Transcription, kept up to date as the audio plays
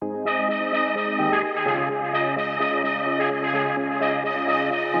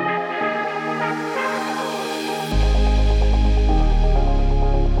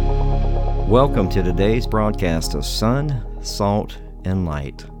Welcome to today's broadcast of Sun, Salt, and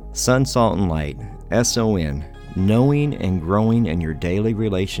Light. Sun, Salt, and Light, S-O-N, knowing and growing in your daily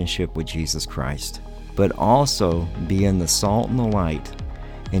relationship with Jesus Christ, but also being the salt and the light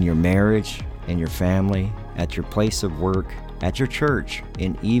in your marriage, in your family, at your place of work, at your church,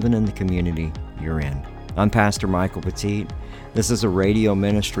 and even in the community you're in. I'm Pastor Michael Petit. This is a radio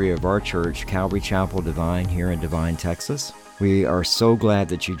ministry of our church, Calvary Chapel Divine, here in Divine, Texas. We are so glad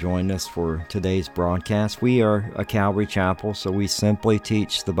that you joined us for today's broadcast. We are a Calvary Chapel, so we simply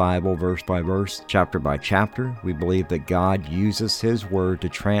teach the Bible verse by verse, chapter by chapter. We believe that God uses His Word to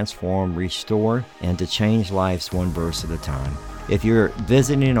transform, restore, and to change lives one verse at a time. If you're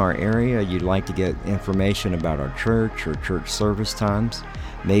visiting our area, you'd like to get information about our church or church service times,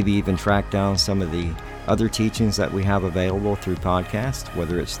 maybe even track down some of the other teachings that we have available through podcast,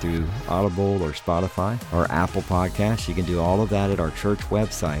 whether it's through Audible or Spotify or Apple Podcasts, you can do all of that at our church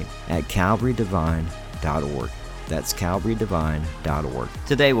website at calvarydivine.org. That's calvarydivine.org.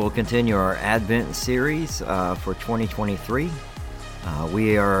 Today we'll continue our Advent series for 2023.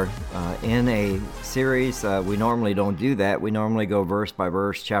 We are in a series. We normally don't do that. We normally go verse by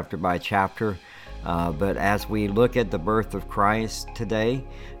verse, chapter by chapter. But as we look at the birth of Christ today,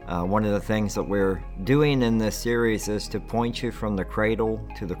 one of the things that we're doing in this series is to point you from the cradle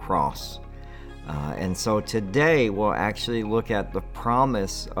to the cross. And so today we'll actually look at the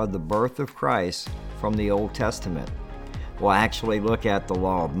promise of the birth of Christ from the Old Testament. We'll actually look at the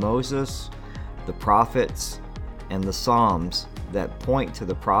law of Moses, the prophets, and the Psalms that point to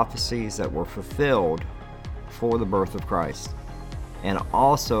the prophecies that were fulfilled for the birth of Christ, and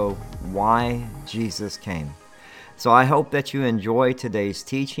also why Jesus came. So I hope that you enjoy today's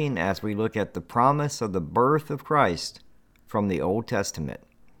teaching as we look at the promise of the birth of Christ from the Old Testament.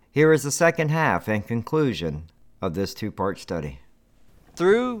 Here is the second half and conclusion of this two-part study.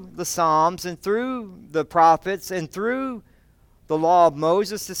 Through the Psalms and through the prophets and through the law of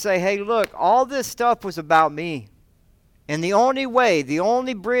Moses to say, hey, look, all this stuff was about me. And the only way, the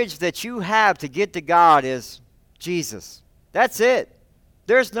only bridge that you have to get to God is Jesus. That's it.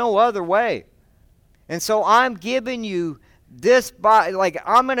 There's no other way. And so I'm giving you this,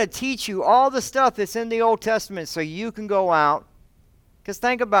 I'm going to teach you all the stuff that's in the Old Testament so you can go out. Because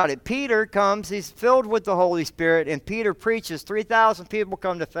think about it. Peter comes, he's filled with the Holy Spirit, and Peter preaches. 3,000 people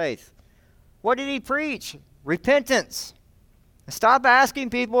come to faith. What did he preach? Repentance. Stop asking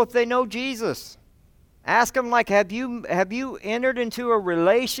people if they know Jesus. Ask them, have you entered into a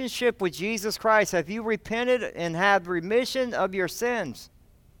relationship with Jesus Christ? Have you repented and had remission of your sins?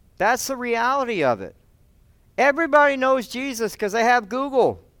 That's the reality of it. Everybody knows Jesus because they have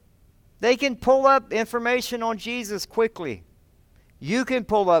Google. They can pull up information on Jesus quickly. You can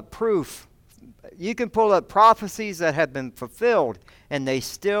pull up proof. You can pull up prophecies that have been fulfilled, and they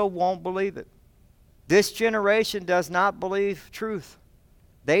still won't believe it. This generation does not believe truth.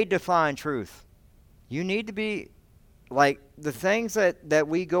 They define truth. You need to be, the things that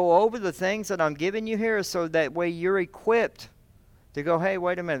we go over, the things that I'm giving you here, so that way you're equipped to go, hey,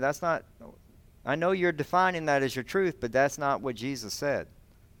 wait a minute, that's not, I know you're defining that as your truth, but that's not what Jesus said.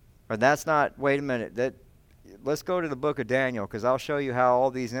 Or that's not, wait a minute, let's go to the book of Daniel, because I'll show you how all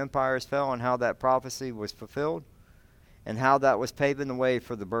these empires fell and how that prophecy was fulfilled and how that was paving the way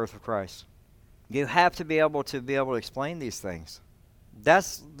for the birth of Christ. You have to be able to explain these things.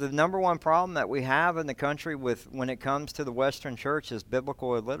 That's the number one problem that we have in the country when it comes to the Western church is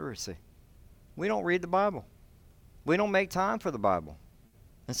biblical illiteracy. We don't read the Bible. We don't make time for the Bible.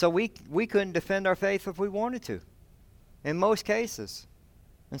 And so we couldn't defend our faith if we wanted to, in most cases.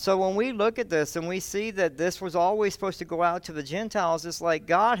 And so when we look at this and we see that this was always supposed to go out to the Gentiles, it's like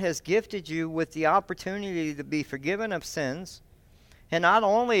God has gifted you with the opportunity to be forgiven of sins. And not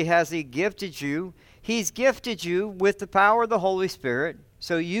only has He gifted you, He's gifted you with the power of the Holy Spirit,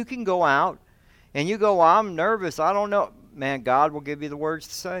 so you can go out and you go, I'm nervous, I don't know. Man, God will give you the words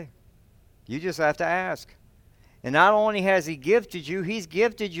to say. You just have to ask. And not only has He gifted you, He's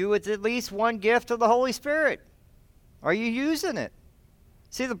gifted you with at least one gift of the Holy Spirit. Are you using it?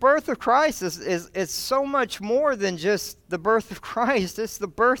 See, the birth of Christ is so much more than just the birth of Christ. It's the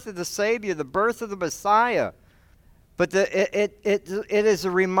birth of the Savior, the birth of the Messiah. But it is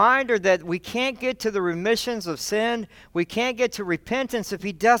a reminder that we can't get to the remissions of sin. We can't get to repentance if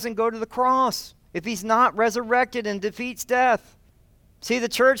He doesn't go to the cross, if He's not resurrected and defeats death. See, the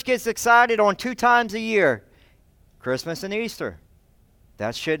church gets excited on 2 times a year, Christmas and Easter.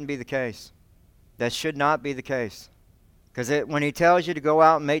 That shouldn't be the case. That should not be the case. Because when He tells you to go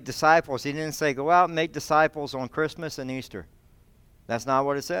out and make disciples, He didn't say go out and make disciples on Christmas and Easter. That's not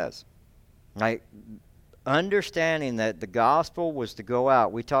what it says. understanding that the gospel was to go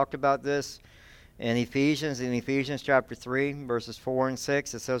out. We talked about this in Ephesians chapter 3, verses 4 and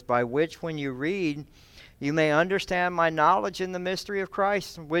 6. It says, by which when you read, you may understand my knowledge in the mystery of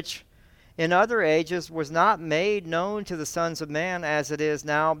Christ, which in other ages was not made known to the sons of man, as it is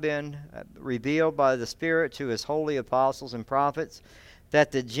now been revealed by the Spirit to his holy apostles and prophets,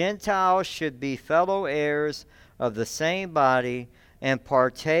 that the Gentiles should be fellow heirs of the same body and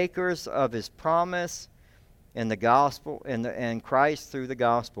partakers of his promise in the gospel and Christ through the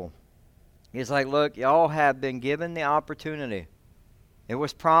gospel. He's like, look, y'all have been given the opportunity. It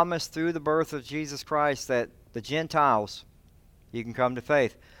was promised through the birth of Jesus Christ that the Gentiles, you can come to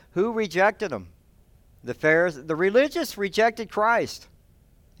faith. Who rejected him? The Pharisees, the religious rejected Christ.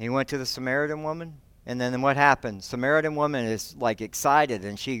 He went to the Samaritan woman, and then what happened? Samaritan woman is like excited,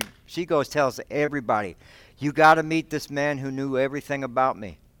 and she goes tells everybody, you got to meet this man who knew everything about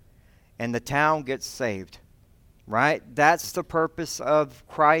me. And the town gets saved. Right? That's the purpose of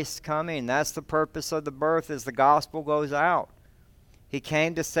Christ coming. That's the purpose of the birth as the gospel goes out. He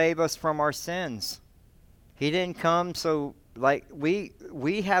came to save us from our sins. He didn't come so, like, we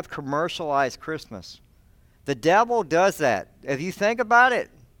have commercialized Christmas. The devil does that. If you think about it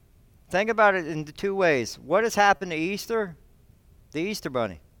in two ways. What has happened to Easter? The Easter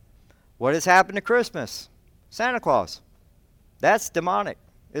bunny. What has happened to Christmas? Santa Claus. That's demonic.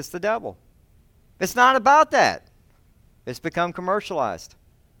 It's the devil. It's not about that. It's become commercialized.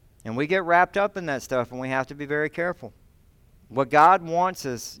 And we get wrapped up in that stuff, and we have to be very careful. What God wants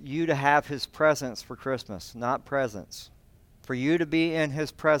is you to have his presence for Christmas, not presents. For you to be in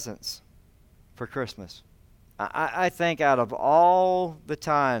his presence for Christmas. I think out of all the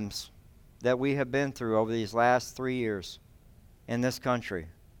times that we have been through over these last 3 years in this country,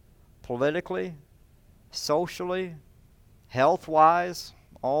 politically, socially, health-wise,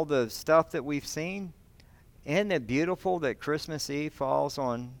 all the stuff that we've seen, isn't it beautiful that Christmas Eve falls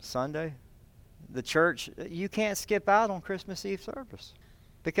on Sunday? The church, you can't skip out on Christmas Eve service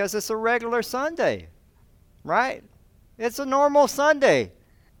because it's a regular Sunday, right? It's a normal Sunday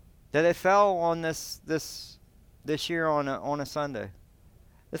that it fell on this year on a Sunday.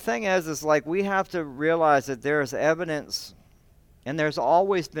 The thing is like we have to realize that there is evidence, and there's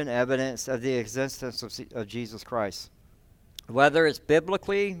always been evidence of the existence of Jesus Christ, whether it's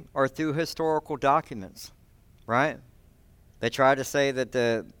biblically or through historical documents. Right? They try to say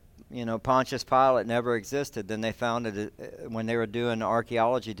that Pontius Pilate never existed. Then they found it when they were doing an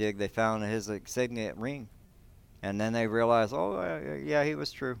archaeology dig. They found his signet ring, and then they realized, oh yeah, he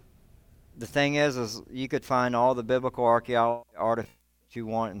was true. The thing is you could find all the biblical archaeology artifacts you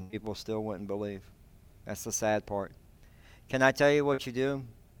want, and people still wouldn't believe. That's the sad part. Can I tell you what you do?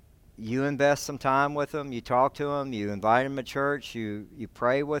 You invest some time with them. You talk to them. You invite them to church. You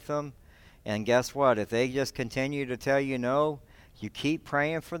pray with them. And guess what? If they just continue to tell you no, you keep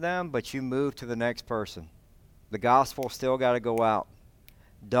praying for them, but you move to the next person. The gospel still got to go out.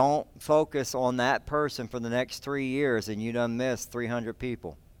 Don't focus on that person for the next 3 years and you done missed 300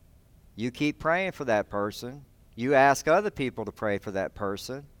 people. You keep praying for that person. You ask other people to pray for that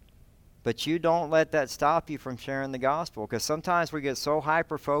person. But you don't let that stop you from sharing the gospel, because sometimes we get so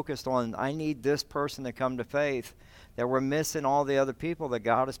hyper-focused on, I need this person to come to faith, that we're missing all the other people that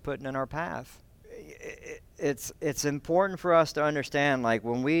God is putting in our path. It's important for us to understand, like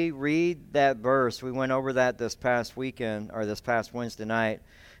when we read that verse, we went over that this past weekend, or this past Wednesday night,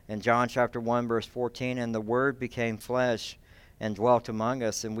 in John chapter 1, verse 14, and the Word became flesh and dwelt among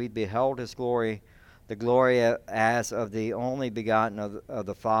us, and we beheld his glory, the glory as of the only begotten of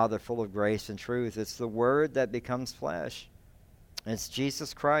the Father, full of grace and truth. It's the Word that becomes flesh. It's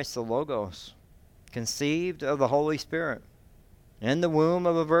Jesus Christ, the Logos, conceived of the Holy Spirit, in the womb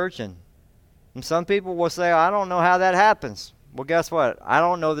of a virgin. And some people will say, I don't know how that happens. Well, guess what? I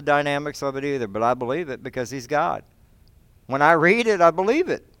don't know the dynamics of it either, but I believe it because he's God. When I read it, I believe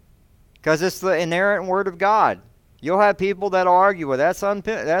it because it's the inerrant Word of God. You'll have people that argue, well,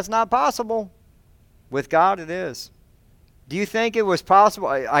 that's not possible. With God, it is. Do you think it was possible?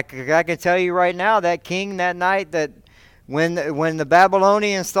 I can tell you right now, that king that night, that when the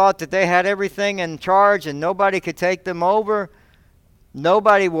Babylonians thought that they had everything in charge and nobody could take them over,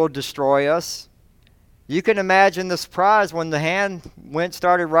 nobody will destroy us. You can imagine the surprise when the hand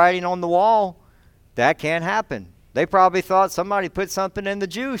started writing on the wall. That can't happen. They probably thought somebody put something in the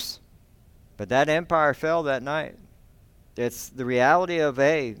juice. But that empire fell that night. It's the reality of,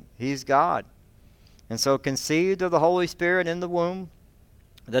 hey, he's God. And so conceived of the Holy Spirit in the womb,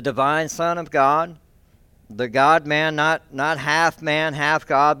 the divine Son of God, the God-man, not half man, half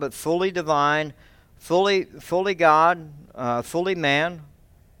God, but fully divine, fully God, fully man,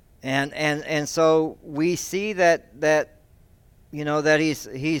 And so we see that you know, that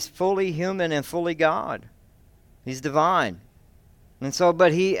he's fully human and fully God. He's divine. And so,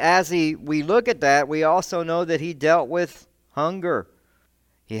 but we look at that, we also know that he dealt with hunger.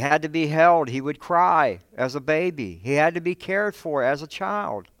 He had to be held. He would cry as a baby. He had to be cared for as a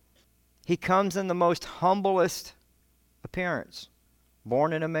child. He comes in the most humblest appearance,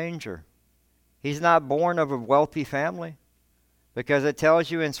 born in a manger. He's not born of a wealthy family, because it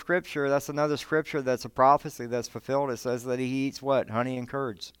tells you in Scripture, that's another Scripture that's a prophecy that's fulfilled. It says that he eats what? Honey and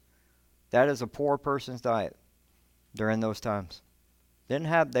curds. That is a poor person's diet during those times. They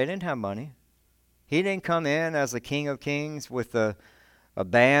didn't have money. He didn't come in as the King of Kings with a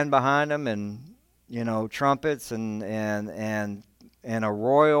band behind him and, you know, trumpets and a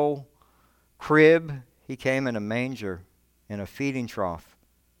royal crib. He came in a manger, in a feeding trough.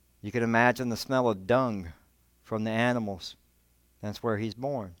 You can imagine the smell of dung from the animals. That's where he's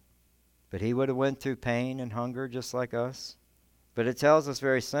born. But he would have went through pain and hunger just like us. But it tells us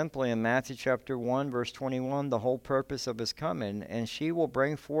very simply in Matthew chapter 1, verse 21, the whole purpose of his coming. And she will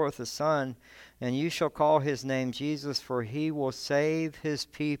bring forth a son, and you shall call his name Jesus, for he will save his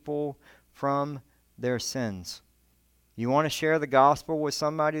people from their sins. You want to share the gospel with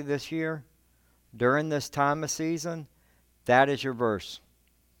somebody this year? During this time of season? That is your verse.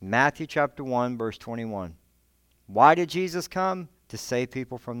 Matthew chapter 1, verse 21. Why did Jesus come? To save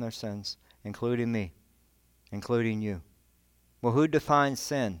people from their sins, including me, including you. Well, who defines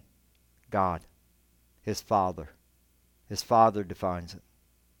sin? God, his Father. His Father defines it.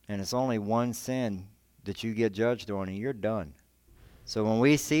 And it's only one sin that you get judged on, and you're done. So when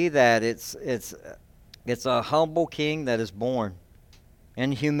we see that, it's a humble king that is born,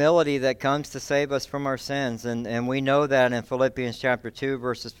 and humility that comes to save us from our sins. And we know that in Philippians chapter 2,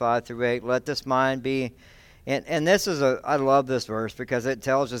 verses 5 through 8. Let this mind be... And this is I love this verse because it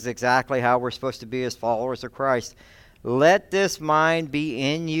tells us exactly how we're supposed to be as followers of Christ. Let this mind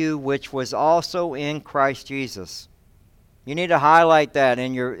be in you, which was also in Christ Jesus. You need to highlight that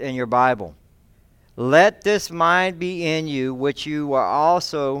in your Bible. Let this mind be in you, which you were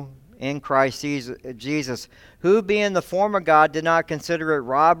also in Christ Jesus, who being the form of God did not consider it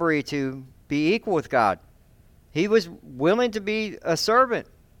robbery to be equal with God. He was willing to be a servant,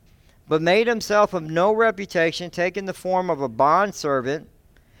 but made himself of no reputation, taking the form of a bondservant,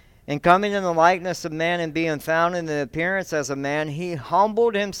 and coming in the likeness of man, and being found in the appearance as a man, he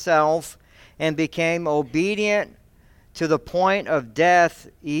humbled himself and became obedient to the point of death,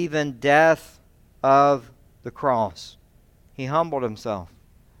 even death of the cross. He humbled himself.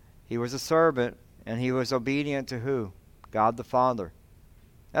 He was a servant, and he was obedient to who? God the Father.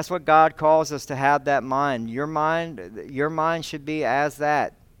 That's what God calls us to have, that mind. Your mind should be as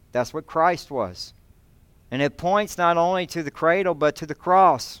that. That's what Christ was. And it points not only to the cradle, but to the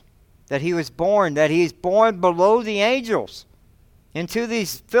cross. That he was born, that he's born below the angels, into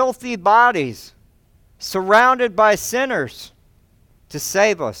these filthy bodies, surrounded by sinners, to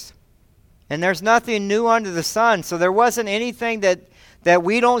save us. And there's nothing new under the sun. So there wasn't anything that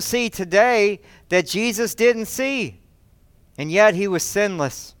we don't see today that Jesus didn't see. And yet he was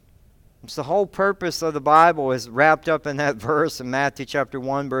sinless. It's the whole purpose of the Bible is wrapped up in that verse in Matthew chapter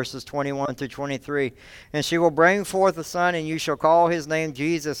 1, verses 21 through 23. And she will bring forth a son, and you shall call his name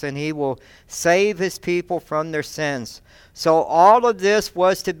Jesus, and he will save his people from their sins. So all of this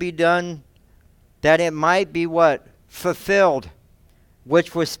was to be done that it might be what? Fulfilled,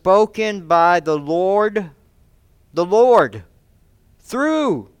 which was spoken by the Lord,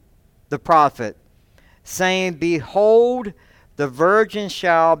 through the prophet, saying, Behold, the virgin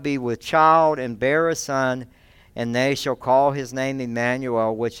shall be with child and bear a son, and they shall call his name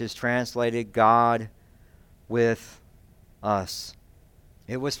Emmanuel, which is translated God with us.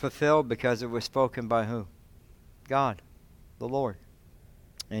 It was fulfilled because it was spoken by who? God, the Lord.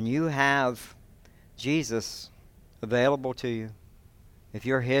 And you have Jesus available to you. If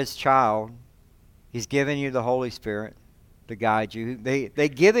you're his child, he's given you the Holy Spirit to guide you. They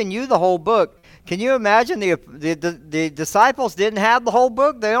given you the whole book. Can you imagine the disciples didn't have the whole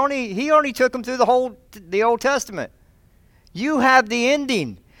book? He only took them through the Old Testament. You have the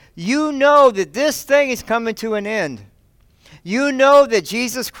ending. You know that this thing is coming to an end. You know that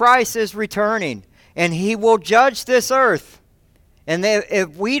Jesus Christ is returning, and he will judge this earth. And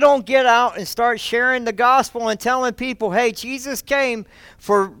if we don't get out and start sharing the gospel and telling people, hey, Jesus came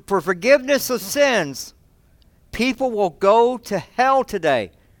for forgiveness of sins, people will go to hell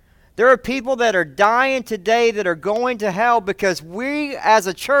today. There are people that are dying today that are going to hell because we as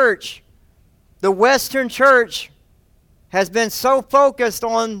a church, the Western church, has been so focused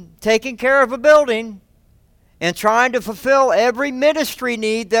on taking care of a building and trying to fulfill every ministry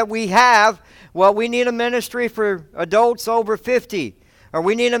need that we have. Well, we need a ministry for adults over 50. Or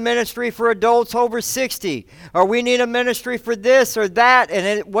we need a ministry for adults over 60. Or we need a ministry for this or that.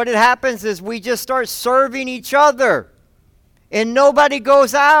 And what happens is we just start serving each other. And nobody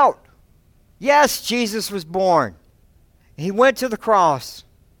goes out. Yes, Jesus was born. He went to the cross.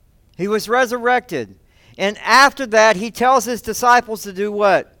 He was resurrected. And after that, he tells his disciples to do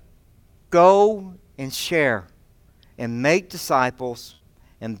what? Go and share and make disciples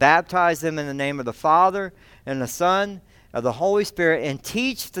and baptize them in the name of the Father and the Son of the Holy Spirit, and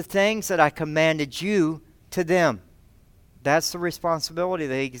teach the things that I commanded you to them. That's the responsibility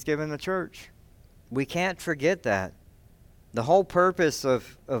that he's given the church. We can't forget that. The whole purpose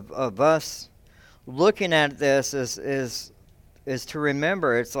of us looking at this is to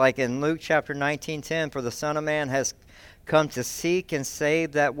remember. It's like in Luke chapter 19:10, for the Son of Man has come to seek and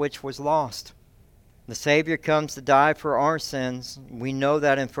save that which was lost. The Savior comes to die for our sins. We know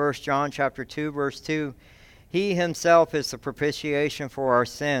that in 1 John chapter 2, verse 2. He himself is the propitiation for our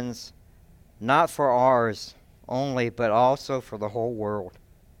sins, not for ours only, but also for the whole world.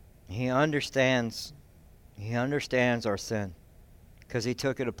 He understands our sin because he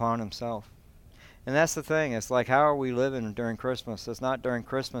took it upon himself. And that's the thing. It's like, how are we living during Christmas? It's not during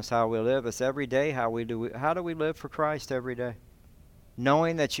Christmas how we live. It's every day how do we live for Christ every day?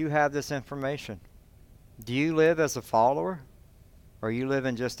 Knowing that you have this information. Do you live as a follower, or are you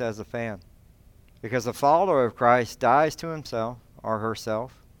living just as a fan? Because a follower of Christ dies to himself or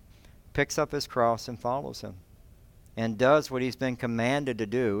herself, picks up his cross and follows him, and does what he's been commanded to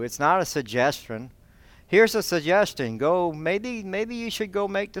do. It's not a suggestion. Here's a suggestion. Go, maybe you should go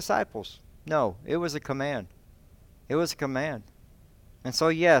make disciples. No, it was a command. It was a command. And so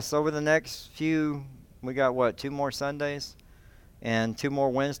yes, over the next few, we got 2 more Sundays and 2 more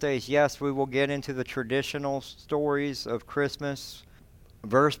Wednesdays. Yes, we will get into the traditional stories of Christmas,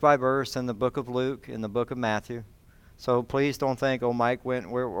 verse by verse, in the book of Luke, in the book of Matthew. So please don't think, oh, Mike went,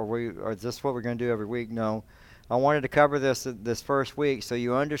 or is this what we're going to do every week? No. I wanted to cover this first week so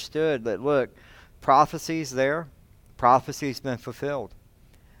you understood that, look, prophecy's there. Prophecy's been fulfilled.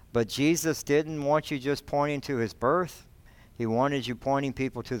 But Jesus didn't want you just pointing to his birth. He wanted you pointing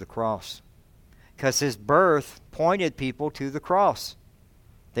people to the cross. Because his birth pointed people to the cross.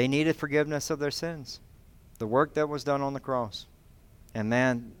 They needed forgiveness of their sins. The work that was done on the cross. And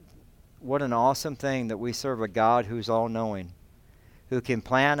man, what an awesome thing that we serve a God who's all-knowing, who can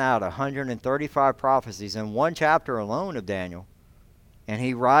plan out 135 prophecies in one chapter alone of Daniel. And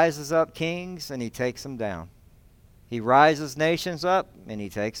he rises up kings and he takes them down. He rises nations up and he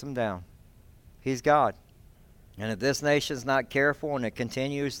takes them down. He's God. And if this nation's not careful and it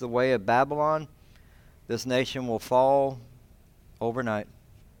continues the way of Babylon, this nation will fall overnight.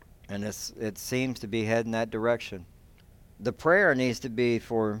 And it seems to be heading that direction. The prayer needs to be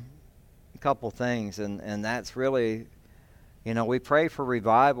for a couple things, and that's really, we pray for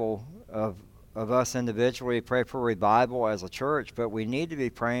revival of us individually, pray for revival as a church, but we need to be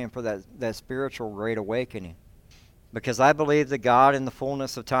praying for that spiritual great awakening. Because I believe that God in the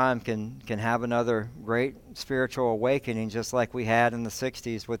fullness of time can have another great spiritual awakening just like we had in the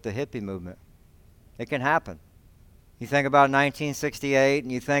 60s with the hippie movement. It can happen. You think about 1968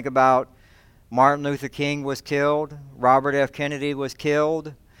 and you think about Martin Luther King was killed. Robert F. Kennedy was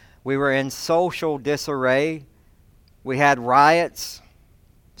killed. We were in social disarray. We had riots,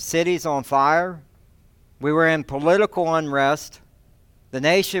 cities on fire. We were in political unrest. The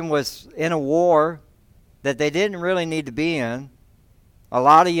nation was in a war that they didn't really need to be in. A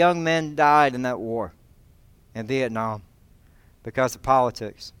lot of young men died in that war in Vietnam because of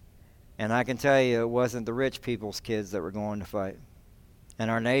politics. And I can tell you, it wasn't the rich people's kids that were going to fight. And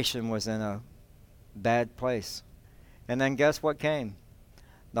our nation was in a bad place. And then guess what came?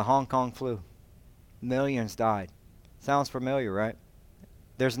 The Hong Kong flu. Millions died. Sounds familiar, right?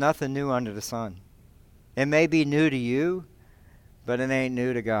 There's nothing new under the sun. It may be new to you, but it ain't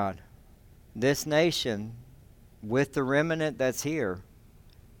new to God. This nation, with the remnant that's here,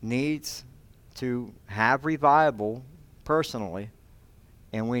 needs to have revival personally,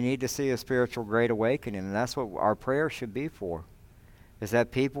 and we need to see a spiritual great awakening, and that's what our prayer should be for, is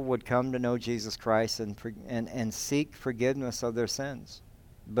that people would come to know Jesus Christ and seek forgiveness of their sins.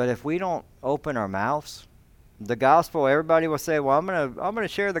 But if we don't open our mouths, the gospel, everybody will say, well, I'm gonna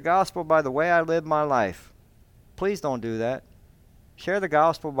share the gospel by the way I live my life. Please don't do that. Share the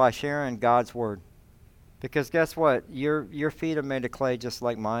gospel by sharing God's word. Because guess what? Your feet are made of clay just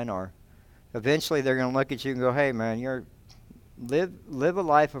like mine are. Eventually they're going to look at you and go, hey man, live a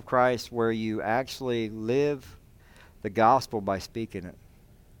life of Christ where you actually live the gospel by speaking it.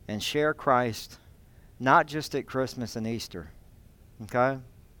 And share Christ not just at Christmas and Easter. Okay?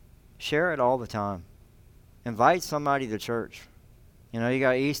 Share it all the time. Invite somebody to church. You know, you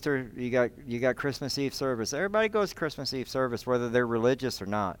got Easter, you got Christmas Eve service. Everybody goes to Christmas Eve service, whether they're religious or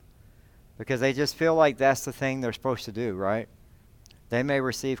not, because they just feel like that's the thing they're supposed to do, right? They may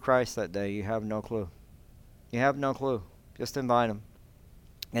receive Christ that day. You have no clue. You have no clue. Just invite them.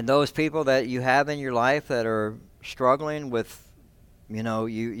 And those people that you have in your life that are struggling with, you know,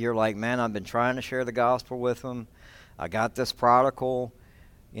 you're like, man, I've been trying to share the gospel with them. I got this prodigal.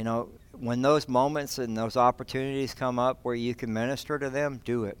 You know, when those moments and those opportunities come up where you can minister to them,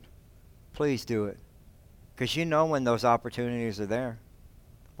 do it. Please do it. Because you know when those opportunities are there.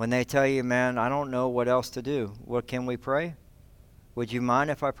 When they tell you, man, I don't know what else to do. What, can we pray? Would you mind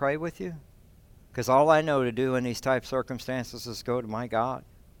if I pray with you? Because all I know to do in these type circumstances is go to my God.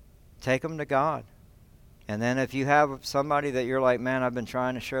 Take them to God. And then if you have somebody that you're like, man, I've been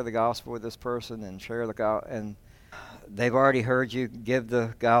trying to share the gospel with this person and share the gospel, and they've already heard you give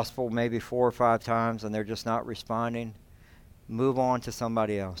the gospel maybe 4 or 5 times and they're just not responding, move on to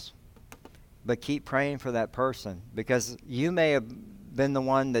somebody else. But keep praying for that person, because you may have been the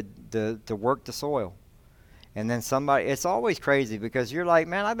one that to work the soil. And then somebody, it's always crazy because you're like,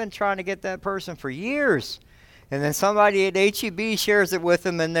 man, I've been trying to get that person for years. And then somebody at HEB shares it with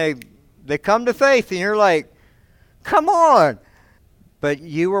them and they come to faith and you're like, come on. But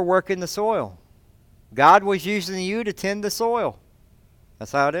you were working the soil. God was using you to tend the soil.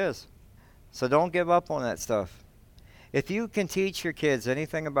 That's how it is. So don't give up on that stuff. If you can teach your kids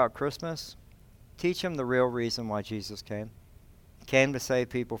anything about Christmas, teach them the real reason why Jesus came. He came to save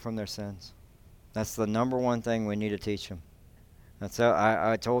people from their sins. That's the number one thing we need to teach them. And so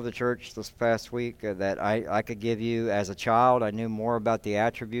I told the church this past week that I could give you, as a child, I knew more about the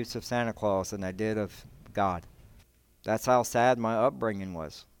attributes of Santa Claus than I did of God. That's how sad my upbringing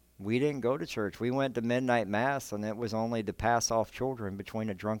was. We didn't go to church. We went to midnight mass, and it was only to pass off children between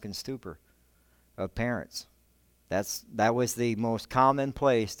a drunken stupor of parents. That was the most common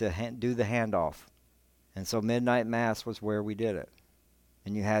place to do the handoff. And so midnight mass was where we did it.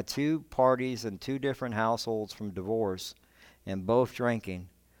 And you had 2 parties in 2 different households from divorce, and both drinking,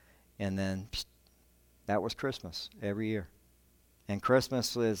 and then that was Christmas every year. And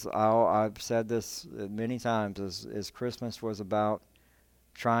Christmas is, I've said this many times, is Christmas was about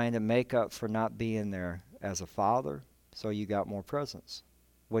trying to make up for not being there as a father, so you got more presents,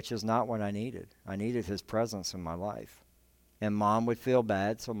 which is not what I needed. I needed his presence in my life. And Mom would feel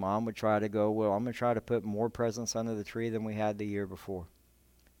bad, so Mom would try to go, well, I'm going to try to put more presents under the tree than we had the year before.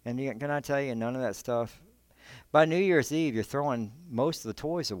 And can I tell you, none of that stuff. By New Year's Eve, you're throwing most of the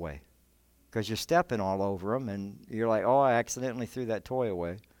toys away because you're stepping all over them, and you're like, oh, I accidentally threw that toy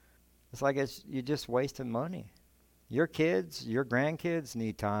away. It's like you're just wasting money. Your kids, your grandkids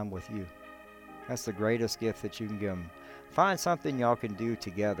need time with you. That's the greatest gift that you can give them. Find something y'all can do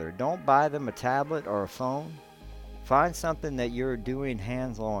together. Don't buy them a tablet or a phone. Find something that you're doing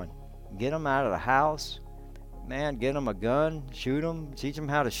hands-on. Get them out of the house. Man, get them a gun, shoot them, teach them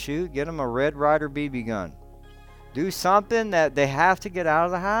how to shoot, get them a Red Ryder BB gun. Do something that they have to get out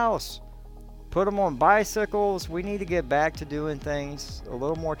of the house. Put them on bicycles. We need to get back to doing things a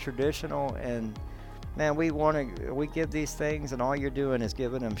little more traditional. And man, we give these things, and all you're doing is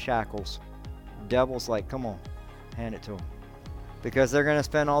giving them shackles. Devil's like, come on, hand it to them, because they're going to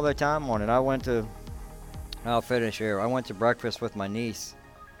spend all their time on it. I'll finish here. I went to breakfast with my niece.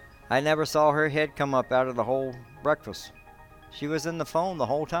 I never saw her head come up out of the whole breakfast. She was in the phone the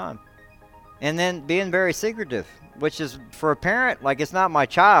whole time. And then being very secretive, which is, for a parent, like, it's not my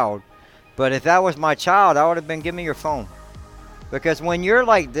child. But if that was my child, I would have been, give me your phone. Because when you're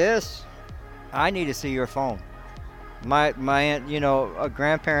like this, I need to see your phone. My aunt,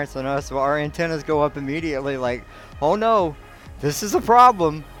 grandparents and us, our antennas go up immediately like, oh no, this is a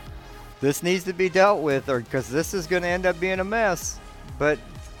problem. This needs to be dealt with, or because this is going to end up being a mess. But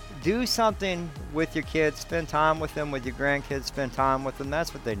do something with your kids. Spend time with them, with your grandkids. Spend time with them.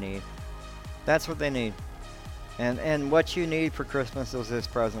 That's what they need. That's what they need. And what you need for Christmas is His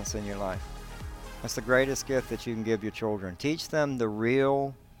presence in your life. That's the greatest gift that you can give your children. Teach them the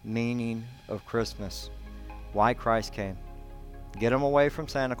real meaning of Christmas. Why Christ came. Get them away from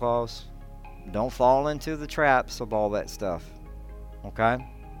Santa Claus. Don't fall into the traps of all that stuff. Okay?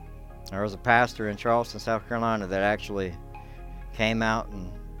 There was a pastor in Charleston, South Carolina that actually came out,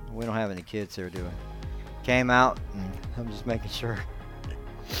 and we don't have any kids here, do we? Came out, and I'm just making sure.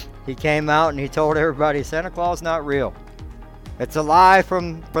 He came out and he told everybody, Santa Claus not real. It's a lie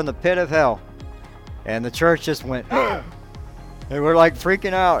from the pit of hell. And the church just went, and we're like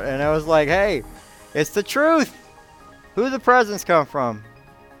freaking out. And I was like, hey, it's the truth. Who the presents come from?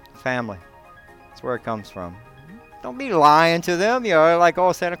 Family. That's where it comes from. Don't be lying to them. You know, like,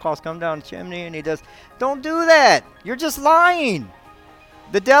 oh, Santa Claus come down the chimney and he does. Don't do that. You're just lying.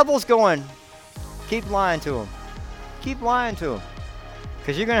 The devil's going, keep lying to him. Keep lying to him.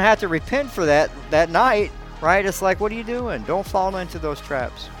 Because you're going to have to repent for that night, right? It's like, what are you doing? Don't fall into those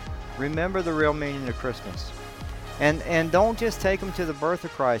traps. Remember the real meaning of Christmas. And don't just take them to the birth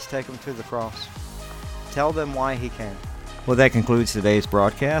of Christ. Take them to the cross. Tell them why he came. Well, that concludes today's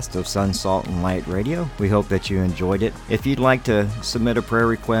broadcast of Sun, Salt, and Light Radio. We hope that you enjoyed it. If you'd like to submit a prayer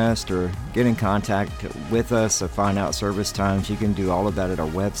request or get in contact with us or find out service times, you can do all of that at our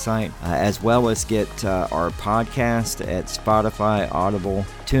website, as well as get our podcast at Spotify, Audible,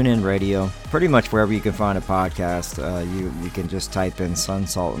 TuneIn Radio. Pretty much wherever you can find a podcast, you can just type in Sun,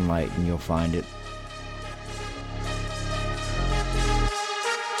 Salt, and Light and you'll find it.